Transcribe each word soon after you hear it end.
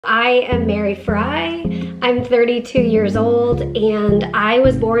I am Mary Frey. I'm 32 years old and I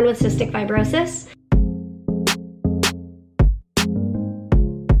was born with cystic fibrosis.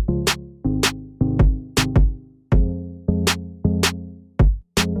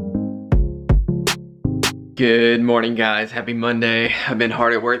 Good morning, guys. Happy Monday. I've been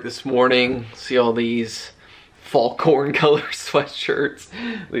hard at work this morning. See all these fall corn color sweatshirts.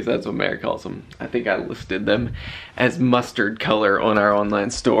 At least that's what Mary calls them. I think I listed them as mustard color on our online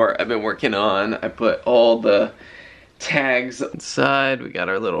store. I've been working on, I put all the tags inside. We got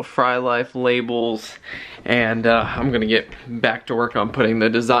our little Frey Life labels, and I'm gonna get back to work on putting the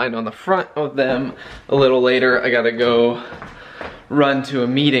design on the front of them a little later. I gotta go run to a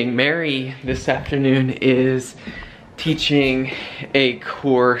meeting. Mary this afternoon is teaching a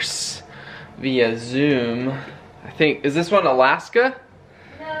course via Zoom. I think, is this one Alaska?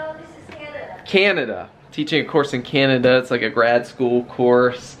 No, this is Canada. Canada. Teaching a course in Canada. It's like a grad school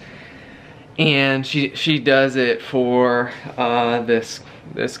course. And she does it for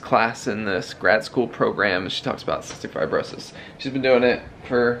this class in this grad school program. She talks about cystic fibrosis. She's been doing it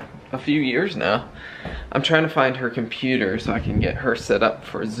for a few years now. I'm trying to find her computer so I can get her set up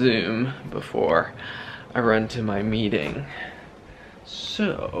for Zoom before I run to my meeting.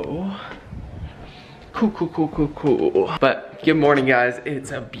 So, cool. But good morning, guys.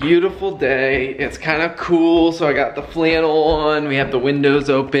 It's a beautiful day. It's kind of cool, so I got the flannel on. We have the windows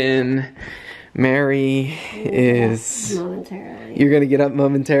open. Mary is... Momentarily. You're gonna get up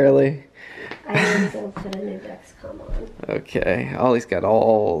momentarily? I need to put a new Dexcom on. Okay, Ollie's got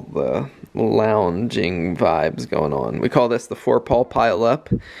all the lounging vibes going on. We call this the four-paw pile-up,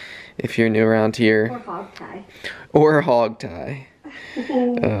 if you're new around here. Or hog tie. Or hog tie.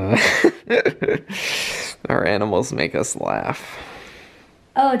 Our animals make us laugh.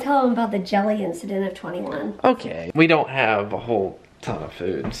 Oh, tell them about the jelly incident of 21. Okay, we don't have a whole ton of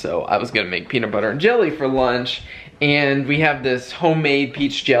food, so I was gonna make peanut butter and jelly for lunch, and we have this homemade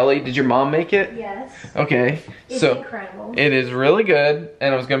peach jelly. Did your mom make it? Yes. Okay. It's so incredible. It is really good,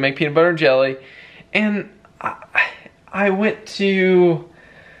 and I was gonna make peanut butter and jelly, and I went to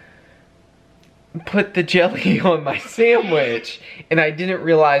put the jelly on my sandwich, and I didn't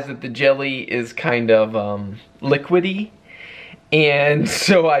realize that the jelly is kind of liquidy, and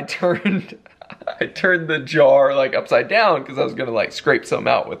so I turned the jar like upside down because I was gonna like scrape some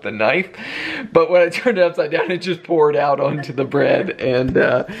out with the knife, but when I turned it upside down, it just poured out onto the bread, and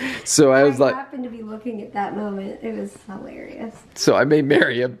so I was like, happened to be looking at that moment. It was hilarious. So I made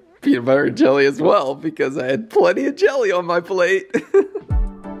Mary a peanut butter and jelly as well because I had plenty of jelly on my plate.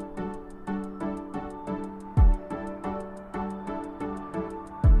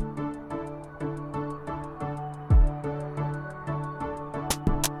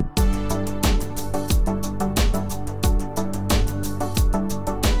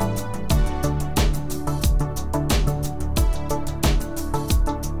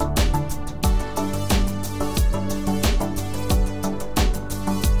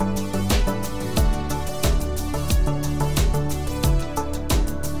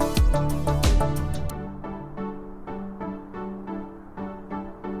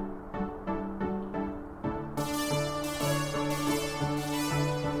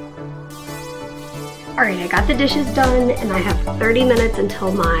 Alright, I got the dishes done and I have 30 minutes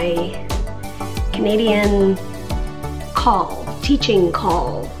until my Canadian call, teaching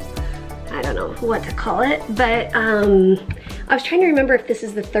call. I don't know what to call it, but I was trying to remember if this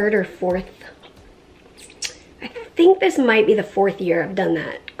is the third or fourth. I think this might be the fourth year I've done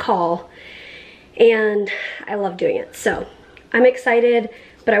that call, and I love doing it. So I'm excited,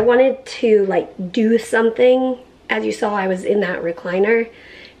 but I wanted to like do something. As you saw, I was in that recliner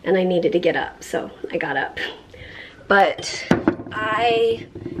and I needed to get up, so I got up. But I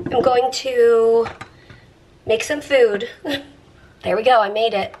am going to make some food. There we go, I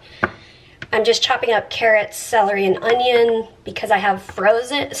made it. I'm just chopping up carrots, celery, and onion because I have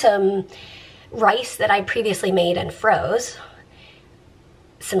frozen some rice that I previously made and froze,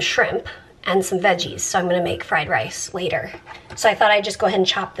 some shrimp, and some veggies. So I'm gonna make fried rice later. So I thought I'd just go ahead and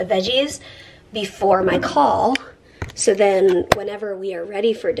chop the veggies before my call. So then whenever we are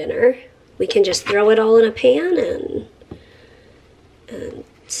ready for dinner, we can just throw it all in a pan and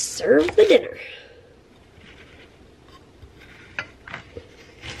serve the dinner.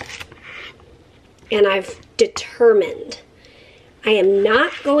 And I've determined I am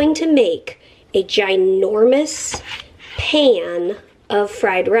not going to make a ginormous pan of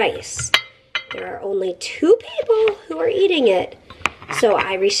fried rice. There are only 2 people who are eating it, so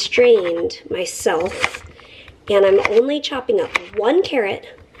I restrained myself. And I'm only chopping up 1 carrot,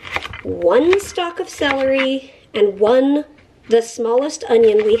 1 stalk of celery, and 1 the smallest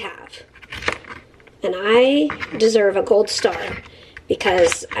onion we have. And I deserve a gold star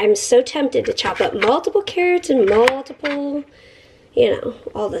because I'm so tempted to chop up multiple carrots and multiple, you know,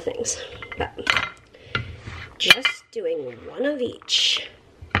 all the things. But just doing one of each.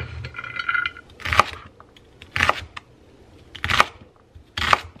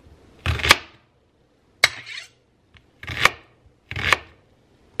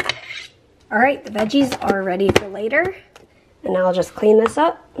 All right, the veggies are ready for later. And now I'll just clean this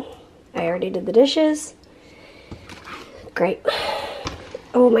up. I already did the dishes. Great.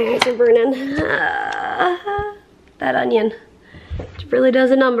 Oh, my eyes are burning. That onion really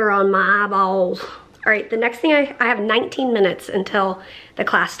does a number on my eyeballs. All right, the next thing I have 19 minutes until the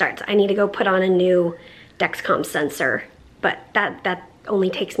class starts. I need to go put on a new Dexcom sensor, but that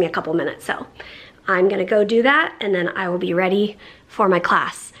only takes me a couple minutes. So I'm gonna go do that and then I will be ready for my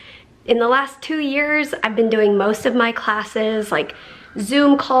class. In the last 2 years, I've been doing most of my classes, like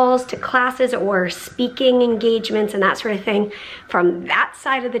Zoom calls to classes or speaking engagements and that sort of thing from that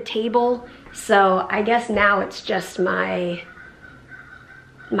side of the table. So I guess now it's just my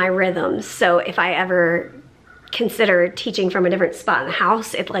rhythms. So if I ever consider teaching from a different spot in the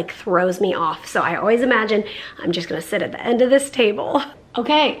house, it like throws me off. So I always imagine I'm just gonna sit at the end of this table.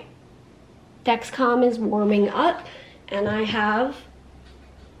 Okay, Dexcom is warming up and I have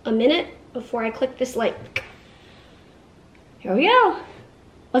a minute before I click this link. Here we go.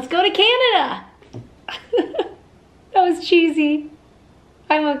 Let's go to Canada. That was cheesy.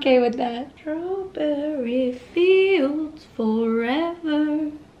 I'm okay with that. Strawberry fields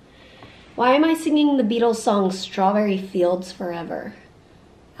forever. Why am I singing the Beatles song Strawberry Fields Forever?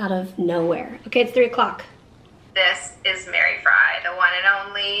 Out of nowhere. Okay, it's 3 o'clock. This is Mary Frey, the one and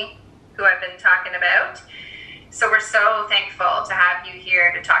only who I've been talking about. So we're so thankful to have you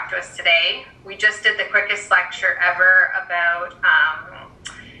here to talk to us today. We just did the quickest lecture ever about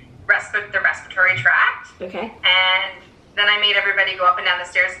the respiratory tract. Okay. And then I made everybody go up and down the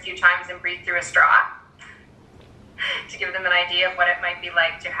stairs a few times and breathe through a straw to give them an idea of what it might be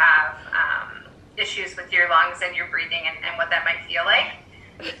like to have issues with your lungs and your breathing and what that might feel like.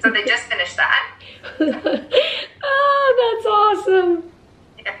 So they just finished that. Oh, that's awesome.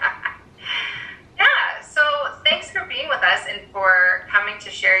 Yeah, so thanks for being with us and for coming to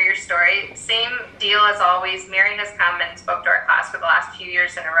share your story. Same deal as always. Mary has come and spoke to our class for the last few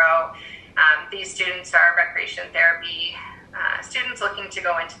years in a row. These students are recreation therapy students looking to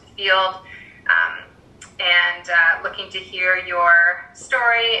go into the field and looking to hear your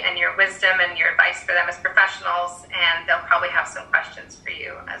story and your wisdom and your advice for them as professionals, and they'll probably have some questions for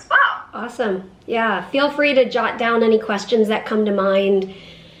you as well. Awesome. Yeah, feel free to jot down any questions that come to mind.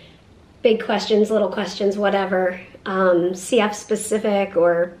 Big questions, little questions, whatever. CF specific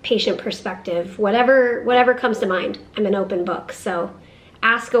or patient perspective, whatever comes to mind. I'm an open book, so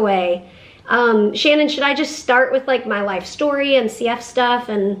ask away. Shannon, should I just start with like my life story and CF stuff?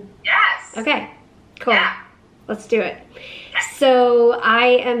 And Yes. Okay, cool. Yeah. Let's do it. So I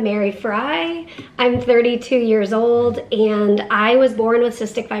am Mary Frey. I'm 32 years old and I was born with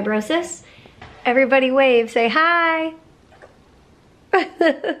cystic fibrosis. Everybody wave, say hi.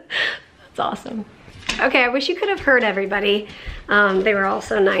 That's awesome. Okay, I wish you could have heard everybody. They were all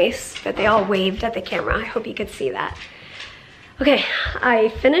so nice, but they all waved at the camera. I hope you could see that. Okay, I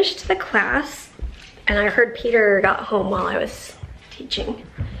finished the class and I heard Peter got home while I was teaching.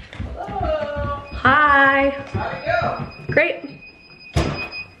 Hello. Hi. How'd it go? Great.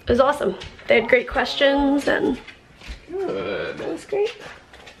 It was awesome. They had great questions and Good. it was great.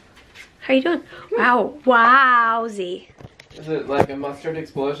 How you doing? Wow, wowzy. Is it like a mustard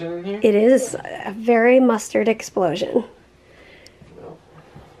explosion in here? It is a very mustard explosion. No.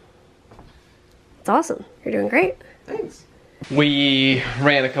 It's awesome. You're doing great. Thanks. We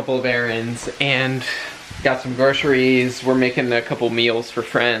ran a couple of errands and got some groceries. We're making a couple meals for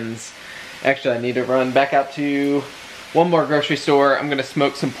friends. Actually, I need to run back out to one more grocery store. I'm gonna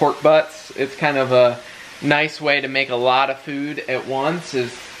smoke some pork butts. It's kind of a nice way to make a lot of food at once.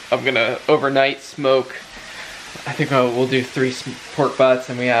 I'm gonna overnight smoke. I think we'll do 3 pork butts,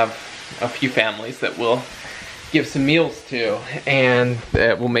 and we have a few families that we'll give some meals to, and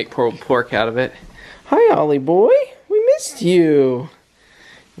we'll make pulled pork out of it. Hi, Ollie boy. We missed you.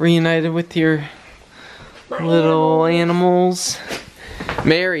 Reunited with your little animals.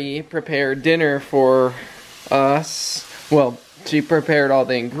 Mary prepared dinner for us. Well, she prepared all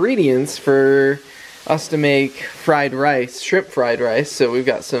the ingredients for us to make fried rice, shrimp fried rice. So we've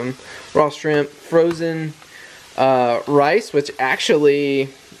got some raw shrimp, frozen rice, which actually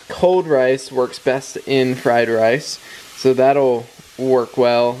cold rice works best in fried rice, so that'll work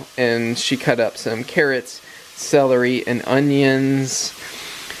well. And she cut up some carrots, celery, and onions.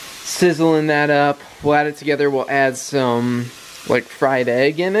 Sizzling that up. We'll add it together. We'll add some like fried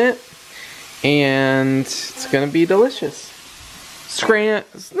egg in it. And it's gonna be delicious. It's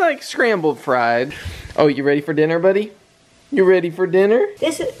like scrambled fried. Oh, you ready for dinner, buddy? You ready for dinner?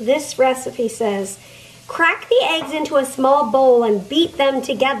 This recipe says, crack the eggs into a small bowl and beat them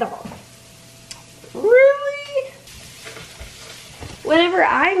together. Really? Whenever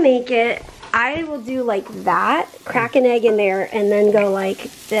I make it, I will do like that, crack an egg in there, and then go like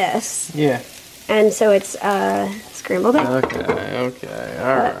this. Yeah. And so it's scrambled egg. Okay,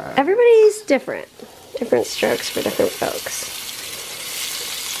 alright. Everybody's different. Different strokes for different folks.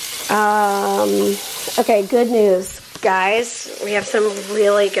 Okay, good news, guys. We have some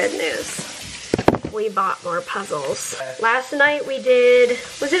really good news. We bought more puzzles. Last night we did,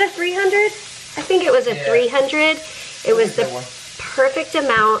 was it a 300? I think it was a 300. It was the perfect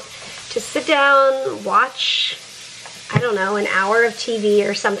amount to sit down, watch, I don't know, an hour of TV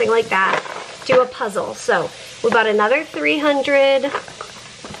or something like that, do a puzzle. So we bought another 300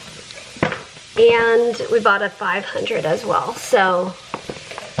 and we bought a 500 as well. So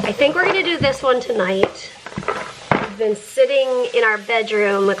I think we're gonna do this one tonight. We've been sitting in our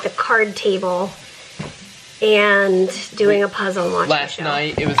bedroom with the card table and doing a puzzle and watching a show. Last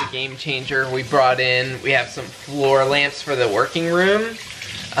night it was a game changer. We have some floor lamps for the working room.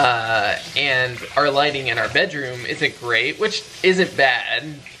 And our lighting in our bedroom isn't great, which isn't bad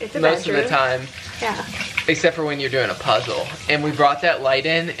most of the time. Yeah. Except for when you're doing a puzzle. And we brought that light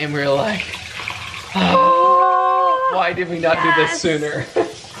in and we were like, oh, why did we not do this sooner?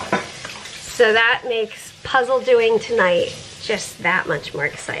 So that makes puzzle doing tonight just that much more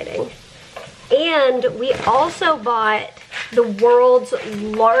exciting. And we also bought the world's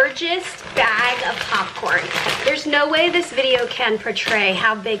largest bag of popcorn. There's no way this video can portray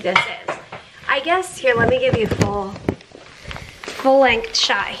how big this is. I guess, here, let me give you full length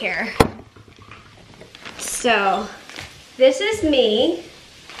shot here. So, this is me.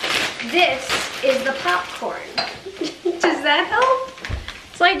 This is the popcorn. Does that help?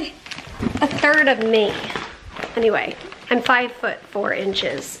 It's like a third of me. Anyway, I'm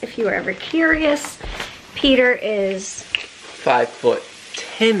 5'4" if you were ever curious. Peter is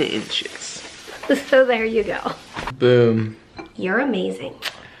 5'10". So there you go. Boom. You're amazing.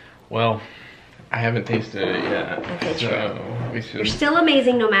 Well, I haven't tasted it yet. Okay, so true. we should. You're still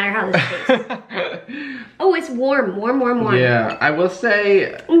amazing no matter how this tastes. Oh, it's warm. Yeah, I will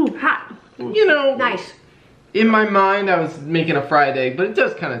say, Hot. you know, Nice. in my mind I was making a fried egg, but it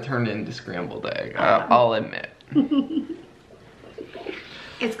does kind of turn into scrambled egg, I'll admit.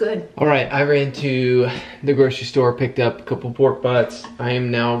 It's good. Alright, I ran to the grocery store, picked up a couple pork butts. I am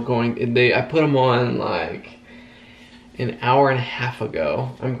now going, I put them on like an hour and a half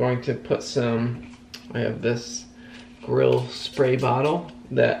ago. I'm going to put some, I have this grill spray bottle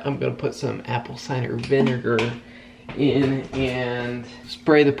that I'm going to put some apple cider vinegar in and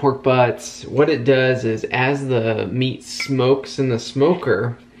spray the pork butts. What it does is as the meat smokes in the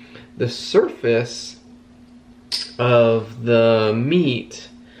smoker, the surface of the meat,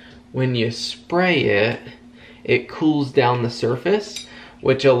 when you spray it, it cools down the surface,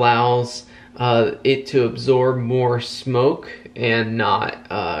 which allows it to absorb more smoke and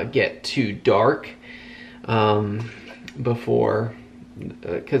not get too dark before,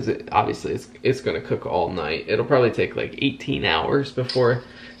 because obviously it's going to cook all night. It'll probably take like 18 hours before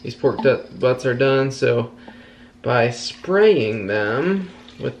these pork butts are done. So by spraying them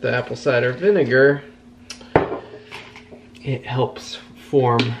with the apple cider vinegar, it helps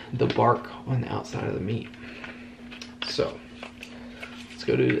form the bark on the outside of the meat. So let's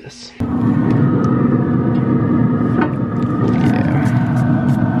go do this.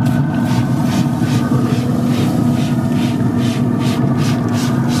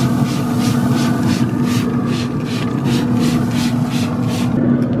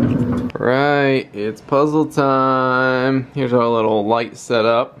 Right, it's puzzle time. Here's our little light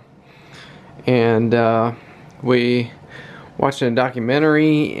setup, and we watched a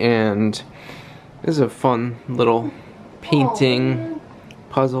documentary, and this is a fun little painting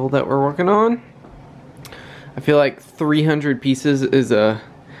puzzle that we're working on. I feel like 300 pieces is a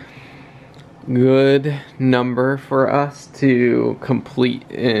good number for us to complete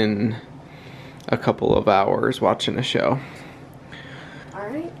in a couple of hours watching a show.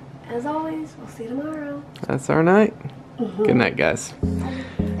 Alright, as always, we'll see you tomorrow. That's our night. Good night, guys.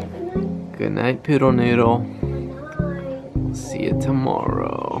 Good night, Poodle Noodle. See you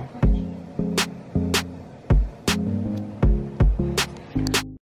tomorrow.